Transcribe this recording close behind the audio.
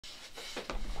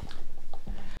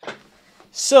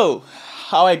So,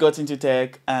 how I got into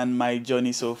tech and my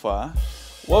journey so far.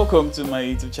 Welcome to my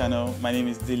YouTube channel. My name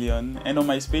is Dillion, and on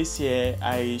my space here,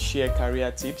 I share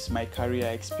career tips, my career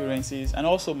experiences, and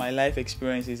also my life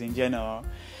experiences in general.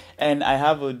 And I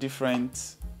have a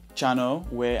different channel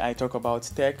where I talk about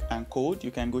tech and code.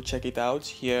 You can go check it out.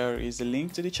 Here is the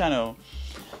link to the channel.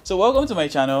 So welcome to my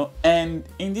channel, and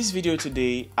in this video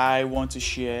today I want to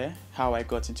share how I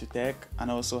got into tech and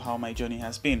also how my journey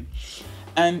has been.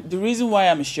 And the reason why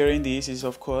I'm sharing this is,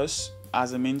 of course,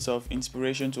 as a means of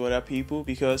inspiration to other people,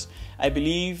 because I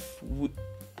believe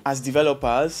as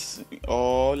developers,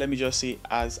 or let me just say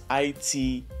as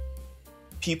IT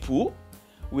people,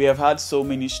 we have had so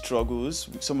many struggles.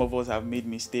 Some of us have made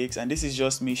mistakes, and this is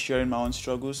just me sharing my own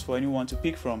struggles for anyone to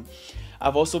pick from.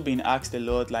 I've also been asked a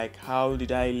lot, like, how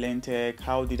did I learn tech?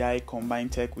 How did I combine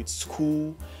tech with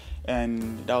school?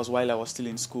 And that was while I was still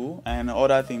in school and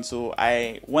other things. So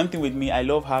one thing with me, I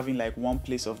love having like one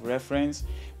place of reference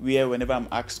where whenever I'm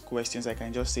asked questions, I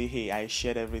can just say, hey, I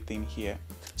shared everything here.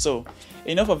 So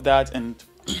enough of that, and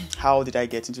how did I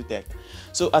get into tech?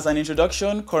 So as an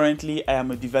introduction, currently I am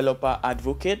a developer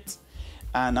advocate,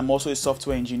 and I'm also a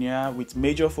software engineer with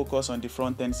major focus on the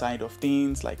front-end side of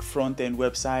things, like front-end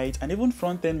websites and even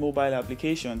front-end mobile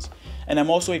applications. And I'm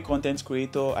also a content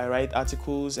creator. I write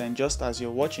articles, and just as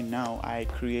you're watching now, I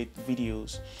create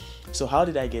videos. So how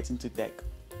did I get into tech?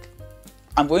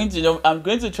 I'm going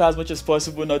to try as much as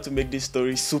possible not to make this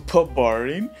story super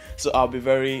boring. So I'll be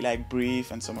very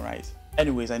brief and summarize.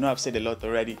 Anyways, I know I've said a lot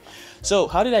already. So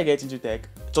how did I get into tech?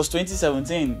 It was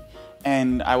 2017.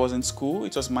 And I was in school.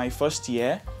 It was my first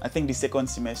year, I think the second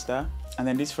semester. And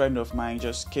then this friend of mine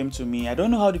just came to me. I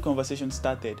don't know how the conversation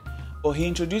started, but he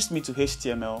introduced me to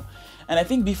HTML. And I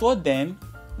think before then,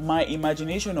 my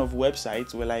imagination of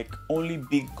websites were like only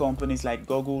big companies like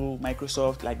Google,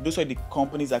 Microsoft. Like those were the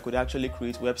companies that could actually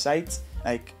create websites.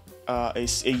 Like a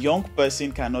young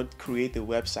person cannot create a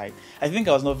website. I think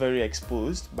I was not very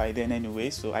exposed by then anyway,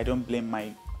 so I don't blame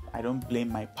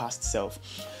my past self.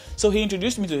 So he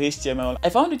introduced me to HTML. I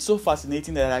found it so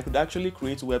fascinating that I could actually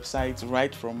create websites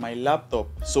right from my laptop.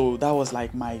 So that was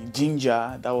like my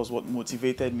ginger. That was what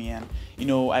motivated me. And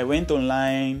I went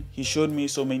online. He showed me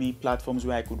so many platforms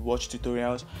where I could watch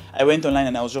tutorials. I went online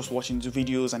and I was just watching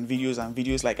videos and videos and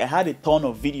videos. Like I had a ton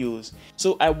of videos.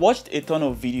 So I watched a ton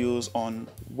of videos on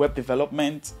web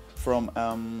development, from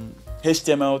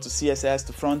HTML to CSS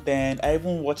to front end. I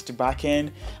even watched the back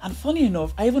end, and funny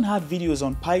enough, I even had videos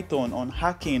on Python, on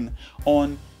hacking,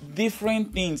 on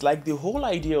different things. Like the whole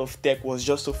idea of tech was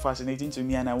just so fascinating to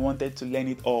me, and I wanted to learn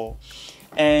it all.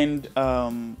 And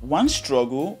one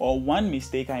struggle or one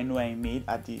mistake I know I made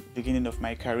at the beginning of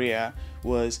my career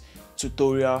was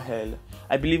tutorial hell.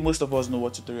 I believe most of us know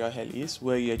what tutorial hell is,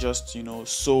 where you're just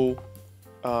so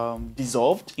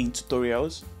dissolved in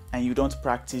tutorials, and you don't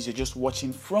practice. You're just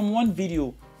watching from one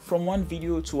video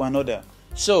to another.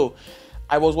 So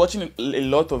I was watching a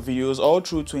lot of videos all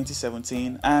through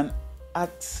 2017, and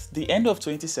at the end of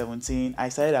 2017 I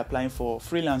started applying for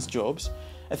freelance jobs.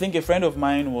 I think a friend of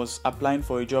mine was applying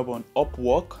for a job on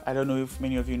Upwork. I don't know if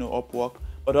many of you know Upwork,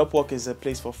 but Upwork is a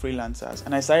place for freelancers,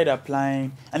 and I started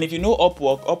applying. And if you know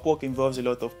Upwork involves a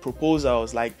lot of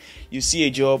proposals. Like you see a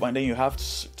job and then you have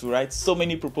to write so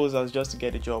many proposals just to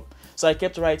get a job. So I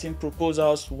kept writing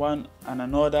proposals, one and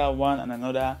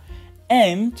another,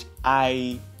 and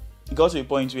I got to a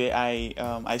point where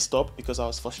I stopped because I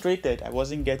was frustrated. I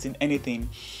wasn't getting anything.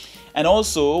 And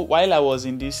also, while I was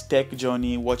in this tech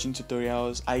journey watching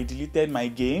tutorials, I deleted my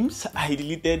games, I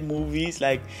deleted movies.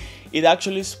 Like it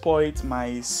actually spoiled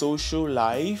my social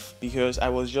life because I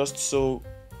was just so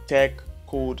tech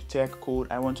code.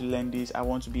 I want to learn this. I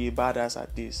want to be a badass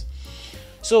at this.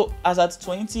 So as at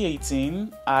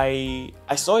 2018, I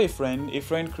saw a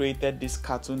friend created this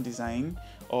cartoon design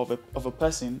of a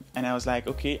person, and I was like,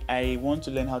 okay, I want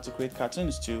to learn how to create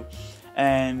cartoons too.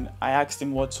 And I asked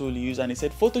him what tool he used, and he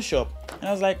said Photoshop. And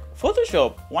I was like,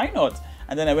 Photoshop? Why not?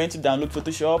 And then I went to download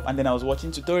Photoshop, and then I was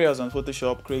watching tutorials on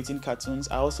Photoshop, creating cartoons.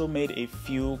 I also made a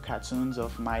few cartoons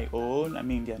of my own. I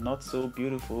mean, they're not so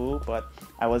beautiful, but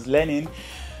I was learning.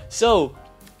 So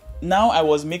now I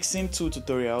was mixing two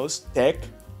tutorials, tech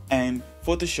and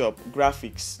Photoshop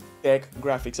graphics, tech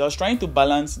graphics. I was trying to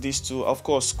balance these two. Of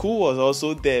course, school was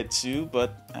also there too,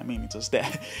 but I mean, it was there.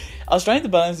 I was trying to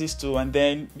balance these two, and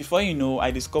then before you know,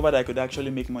 I discovered I could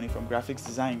actually make money from graphics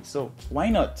design. So why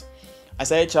not? I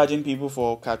started charging people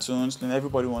for cartoons, and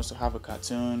everybody wants to have a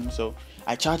cartoon. So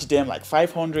I charged them like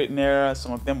 500 naira,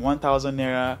 some of them 1000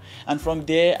 naira. And from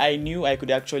there, I knew I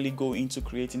could actually go into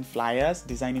creating flyers,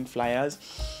 designing flyers.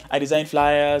 I designed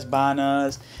flyers,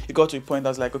 banners. It got to a point I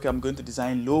was like, okay, I'm going to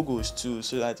design logos too,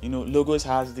 so that, you know, logos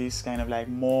has this kind of like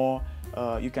more,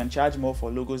 you can charge more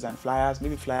for logos than flyers.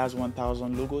 Maybe flyers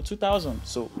 1000, logo 2000.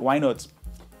 So why not?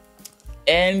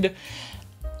 And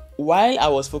while I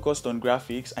was focused on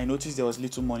graphics, I noticed there was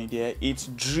little money there. It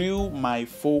drew my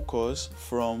focus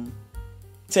from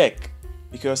tech,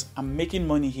 because I'm making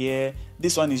money here.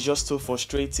 This one is just so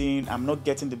frustrating. I'm not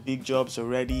getting the big jobs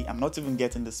already. I'm not even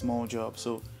getting the small jobs.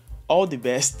 So all the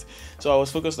best. So I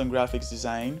was focused on graphics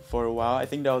design for a while. I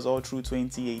think that was all through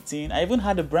 2018. I even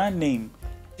had a brand name,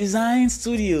 Design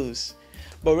Studios.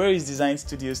 But where is Design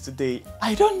Studios today?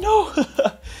 I don't know.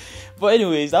 But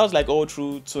anyways, that was like all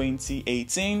through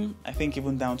 2018, I think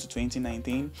even down to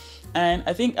 2019. And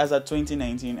I think as at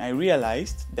 2019, I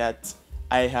realized that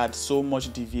I had so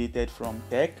much deviated from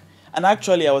tech. And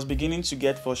actually, I was beginning to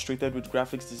get frustrated with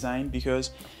graphics design,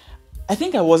 because I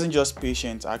think I wasn't just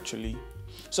patient actually.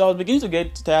 So I was beginning to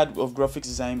get tired of graphics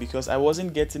design because I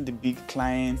wasn't getting the big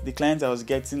clients. The clients I was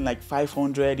getting like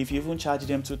 500. If you even charge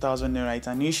them 2000 naira, it's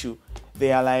an issue.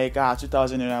 They are like,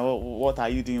 2000 naira, what are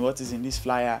you doing? What is in this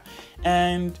flyer?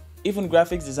 And even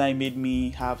graphics design made me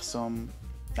have some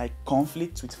like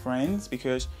conflict with friends,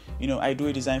 because, you know, I do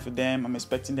a design for them, I'm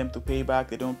expecting them to pay back,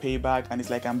 they don't pay back, and it's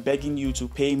like I'm begging you to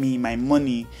pay me my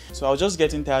money. So I was just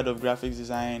getting tired of graphics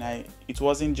design. It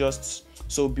wasn't just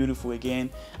so beautiful again.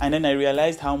 And then I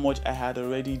realized how much I had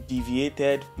already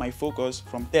deviated my focus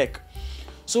from tech.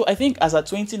 So I think as of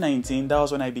 2019, that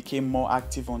was when I became more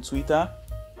active on Twitter.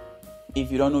 If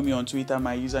you don't know me on Twitter,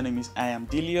 my username is I am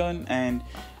Dillion, and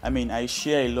I mean, I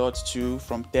share a lot too,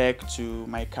 from tech to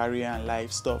my career and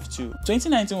life stuff too.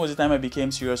 2019 was the time I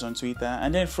became serious on Twitter,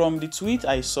 and then from the tweet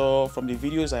I saw, from the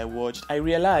videos I watched, I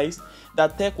realized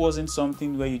that tech wasn't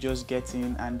something where you just get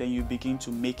in and then you begin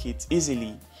to make it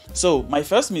easily. So my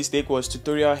first mistake was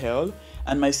tutorial hell,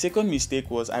 and my second mistake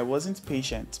was I wasn't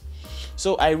patient.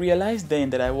 So I realized then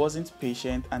that I wasn't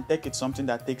patient, and tech is something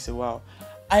that takes a while.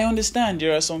 I understand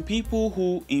there are some people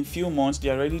who in few months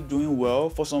they're already doing well.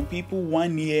 For some people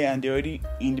 1 year and they're already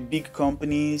in the big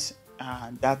companies,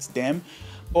 that's them.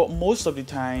 But most of the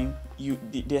time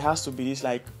there has to be this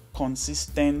like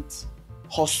consistent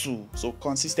hustle. So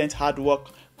consistent hard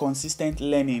work, consistent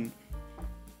learning,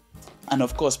 and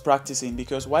of course practicing,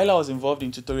 because while I was involved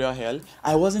in tutorial hell,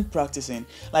 I wasn't practicing.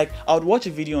 Like, I would watch a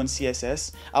video on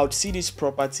CSS, I would see this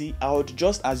property, I would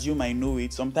just assume I know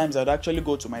it. Sometimes I would actually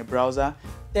go to my browser,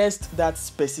 test that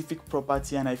specific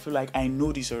property, and I feel like I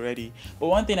know this already. But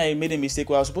one thing I made a mistake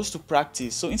where I was supposed to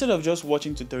practice. So instead of just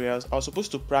watching tutorials, I was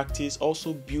supposed to practice,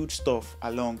 also build stuff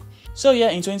along. So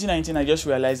yeah, in 2019 I just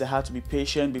realized I had to be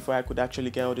patient before I could actually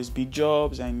get all these big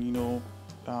jobs and, you know,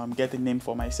 get a name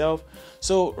for myself.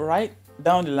 So right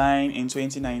down the line in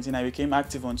 2019, I became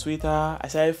active on Twitter. I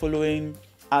started following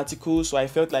articles, so I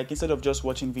felt like instead of just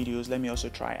watching videos, let me also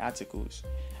try articles.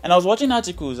 And I was watching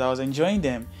articles, I was enjoying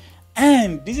them.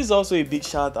 And this is also a big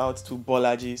shout out to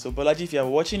Bolaji. So Bolaji, if you're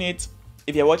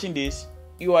watching this,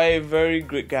 you are a very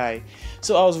great guy.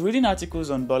 So I was reading articles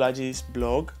on Bolaji's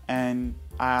blog, and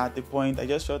at the point I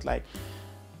just felt like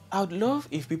I would love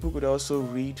if people could also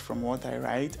read from what I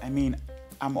write. I mean,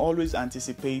 I'm always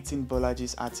anticipating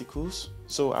Bolaji's articles,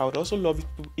 so I would also love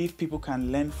if people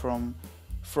can learn from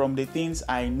the things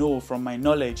I know, from my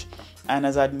knowledge. And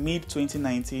as at mid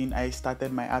 2019, I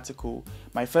started my article.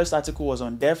 My first article was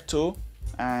on DevTo,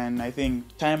 and I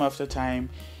think time after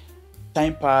time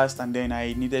passed, and then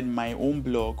I needed my own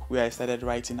blog where I started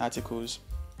writing articles.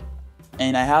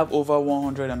 And I have over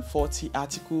 140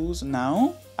 articles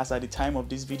now as at the time of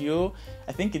this video.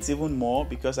 I think it's even more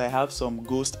because I have some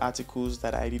ghost articles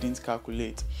that I didn't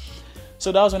calculate.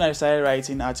 So that was when I started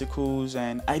writing articles,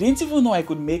 and I didn't even know I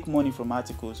could make money from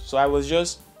articles. So I was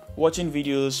just watching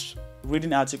videos,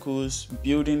 reading articles,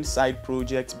 building side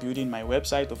projects, building my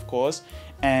website, of course,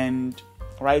 and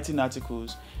writing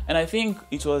articles. And I think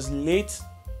it was late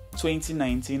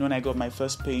 2019 when I got my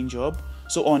first paying job.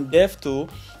 So on DevTo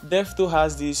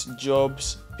has this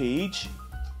jobs page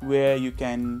where you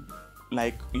can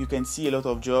see a lot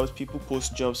of jobs. People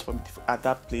post jobs at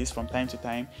that place from time to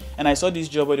time. And I saw this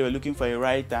job where they were looking for a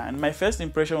writer, and my first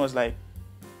impression was like,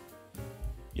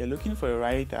 you're looking for a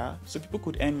writer, so people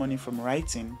could earn money from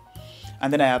writing.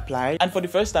 And then I applied, and for the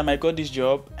first time I got this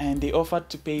job, and they offered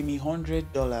to pay me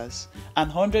 $100.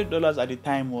 And $100 at the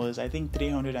time was, I think,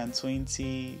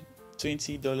 320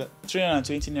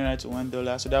 320 naira to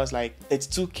 $1. So that was like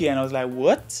 32k, and I was like,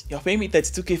 what? You're paying me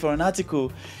 32k for an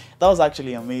article? That was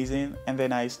actually amazing. And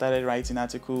then I started writing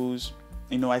articles.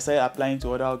 I started applying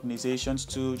to other organizations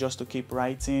too, just to keep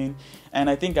writing. And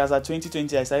I think as of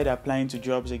 2020, I started applying to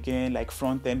jobs again, like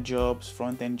front-end jobs.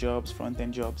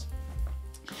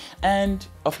 And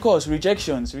of course,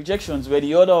 rejections were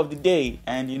the order of the day.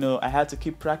 And I had to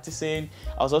keep practicing.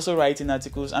 I was also writing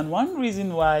articles, and one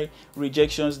reason why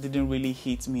rejections didn't really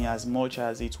hit me as much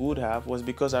as it would have was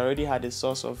because I already had a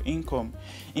source of income.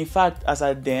 In fact, as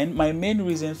at then, my main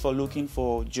reason for looking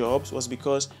for jobs was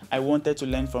because I wanted to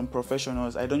learn from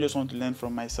professionals. I don't just want to learn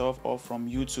from myself or from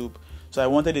YouTube. So I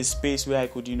wanted a space where I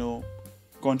could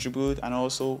contribute and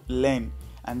also learn.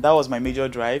 And that was my major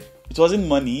drive. It wasn't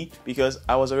money, because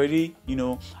I was already,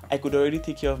 I could already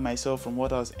take care of myself from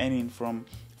what I was earning from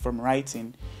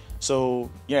writing. So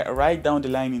yeah, right down the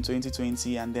line in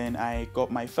 2020, and then I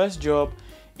got my first job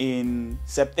in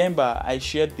September. I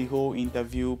shared the whole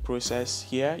interview process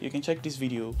here. You can check this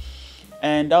video.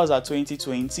 And that was at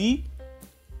 2020.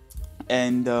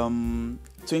 And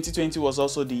 2020 was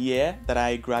also the year that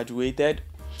I graduated.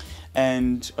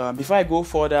 And before I go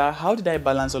further, how did I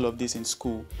balance all of this in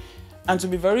school? And to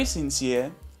be very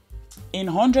sincere, in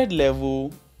 100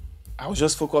 level, I was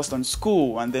just focused on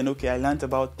school. And then, I learned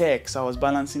about tech. So I was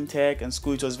balancing tech and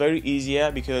school. It was very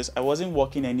easier because I wasn't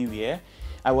working anywhere.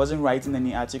 I wasn't writing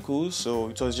any articles. So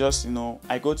it was just,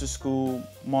 I go to school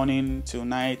morning till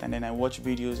night, and then I watch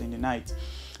videos in the night.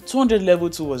 200 level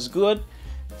 2 was good.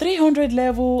 300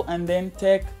 level, and then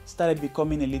tech started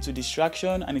becoming a little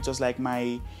distraction, and it was like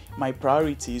my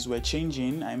priorities were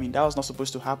changing. I mean, that was not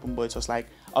supposed to happen, but it was like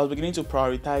I was beginning to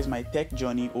prioritize my tech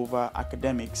journey over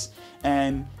academics.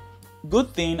 And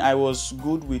good thing I was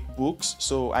good with books,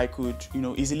 so I could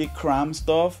easily cram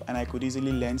stuff, and I could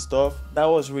easily learn stuff. That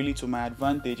was really to my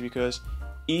advantage, because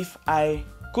if I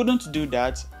couldn't do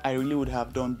that, I really would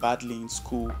have done badly in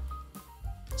school.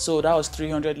 So that was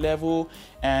 300 level,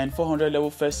 and 400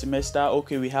 level first semester.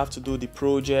 We have to do the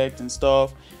project and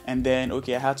stuff, and then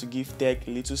I had to give tech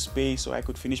a little space so I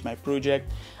could finish my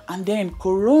project. And then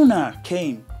Corona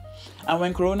came, and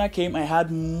when Corona came, I had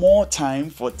more time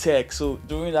for tech. So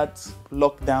during that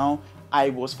lockdown, I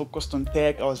was focused on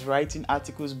tech. I was writing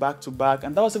articles back to back,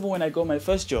 and that was even when I got my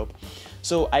first job.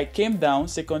 So I came down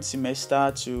second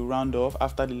semester to round off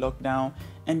after the lockdown.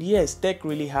 And yes, tech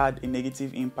really had a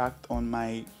negative impact on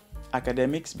my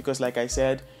academics, because like I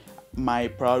said, my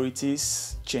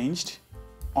priorities changed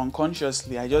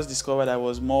unconsciously. I just discovered I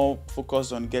was more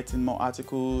focused on getting more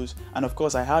articles, and of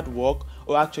course I had work.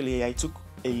 Actually, I took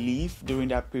a leave during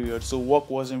that period, so work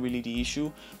wasn't really the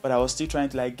issue, but I was still trying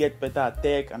to get better at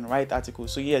tech and write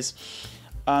articles. So yes,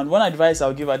 and one advice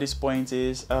I'll give at this point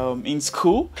is in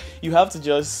school, you have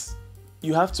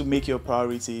to make your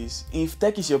priorities. If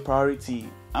tech is your priority,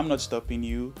 I'm not stopping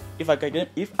you. If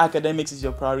academics is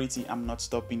your priority, I'm not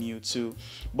stopping you too.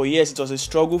 But yes, it was a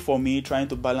struggle for me trying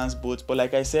to balance both. But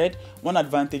like I said, one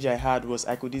advantage I had was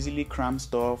I could easily cram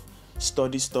stuff,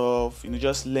 study stuff,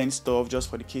 just learn stuff just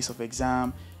for the case of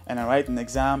exam, and I write an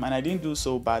exam, and I didn't do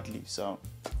so badly. So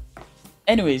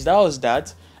anyways, that was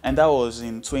that, and that was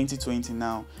in 2020.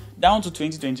 Now down to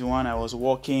 2021, I was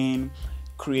working,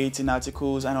 creating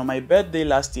articles, and on my birthday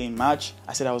last year in March,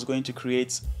 I said I was going to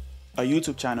create a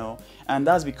YouTube channel. And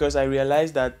that's because I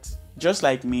realized that just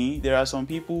like me, there are some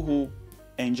people who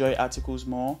enjoy articles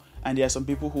more, and there are some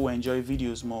people who enjoy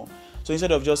videos more. So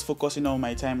instead of just focusing on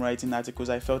my time writing articles,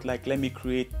 I felt like, let me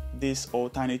create this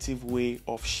alternative way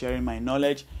of sharing my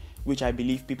knowledge, which I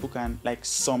believe people can,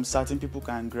 some certain people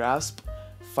can grasp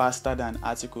faster than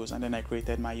articles. And then I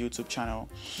created my YouTube channel,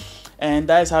 and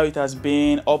that is how it has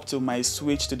been up to my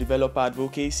switch to developer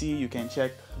advocacy. You can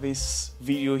check this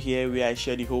video here where I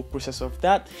share the whole process of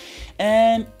that.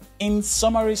 And in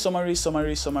summary,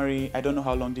 I don't know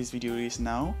how long this video is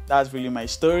now. That's really my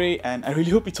story, and I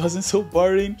really hope it wasn't so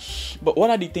boring. But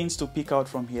what are the things to pick out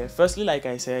from here? Firstly, like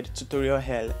I said, tutorial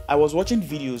hell. I was watching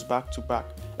videos back to back.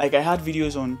 I had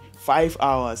videos on 5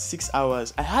 hours, 6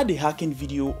 hours. I had a hacking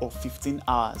video of 15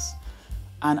 hours,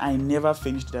 and I never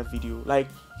finished that video.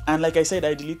 And like I said,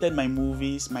 I deleted my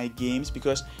movies, my games,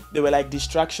 because they were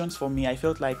distractions for me. I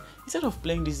felt like instead of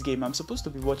playing this game, I'm supposed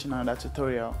to be watching another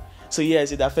tutorial. So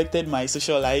yes, it affected my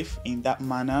social life in that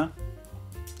manner.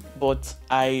 But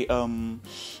I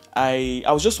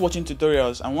was just watching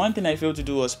tutorials, and one thing I failed to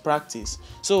do was practice.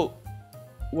 So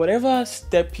whatever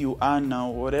step you are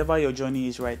now, whatever your journey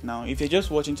is right now, if you're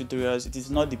just watching tutorials, it is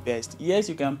not the best. Yes,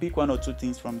 you can pick one or two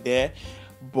things from there,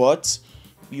 but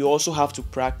you also have to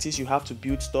practice, you have to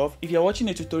build stuff. If you're watching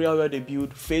a tutorial where they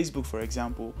build Facebook, for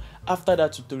example, after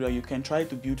that tutorial you can try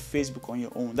to build Facebook on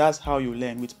your own. That's how you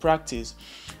learn, with practice.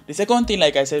 The second thing,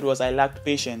 like I said, was I lacked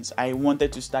patience. I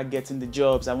wanted to start getting the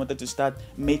jobs, I wanted to start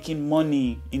making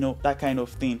money, that kind of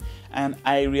thing. And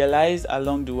I realized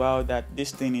along the while that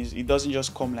this thing it doesn't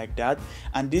just come like that.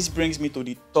 And this brings me to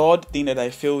the third thing that I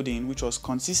failed in, which was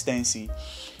consistency.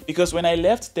 Because when I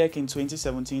left tech in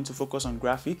 2017 to focus on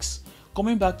graphics,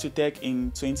 coming back to tech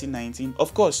in 2019,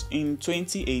 of course, in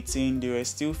 2018, there were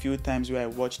still few times where I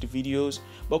watched the videos,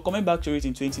 but coming back to it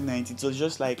in 2019, it was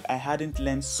just like I hadn't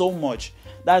learned so much.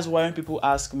 That's why when people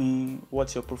ask me,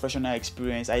 what's your professional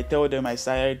experience? I tell them I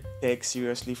started tech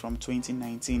seriously from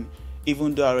 2019,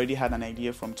 even though I already had an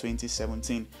idea from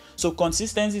 2017. So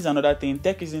consistency is another thing.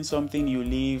 Tech isn't something you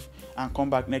leave and come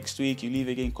back next week, you leave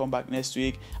again, come back next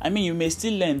week. I mean, you may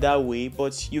still learn that way,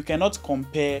 but you cannot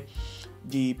compare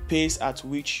the pace at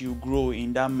which you grow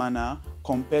in that manner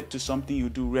compared to something you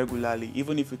do regularly,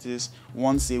 even if it is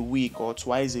once a week or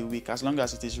twice a week, as long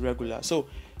as it is regular. So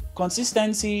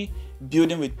consistency,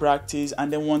 building with practice,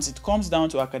 and then once it comes down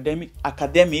to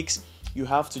academics, you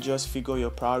have to just figure your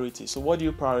priorities. So what do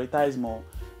you prioritize more?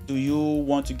 Do you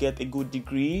want to get a good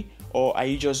degree, or are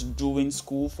you just doing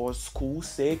school for school's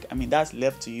sake? I mean, that's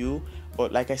left to you.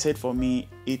 But like I said, for me,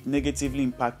 it negatively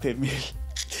impacted me.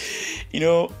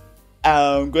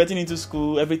 Getting into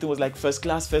school, everything was like first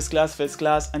class,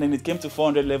 and then it came to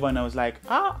 400 level, and I was like,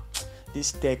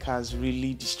 this tech has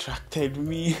really distracted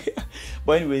me.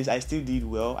 But anyways, I still did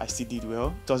well.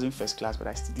 It wasn't first class, but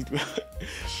I still did well.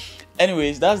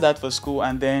 Anyways, that's that for school.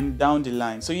 And then down the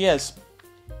line, so yes,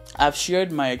 I've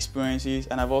shared my experiences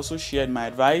and I've also shared my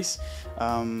advice.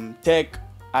 Tech,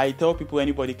 I tell people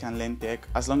anybody can learn tech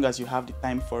as long as you have the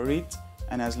time for it,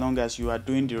 and as long as you are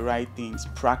doing the right things,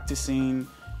 practicing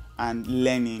and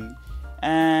learning.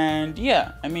 And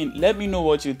yeah, I mean, let me know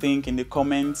what you think in the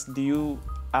comments. Do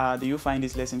you find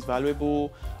these lessons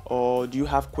valuable, or do you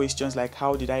have questions like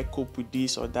how did I cope with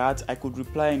this or that? I could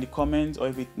reply in the comments, or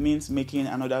if it means making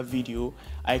another video,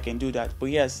 I can do that. But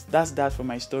yes, that's that for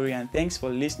my story, and thanks for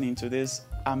listening to this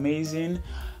amazing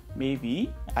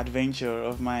maybe adventure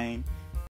of mine.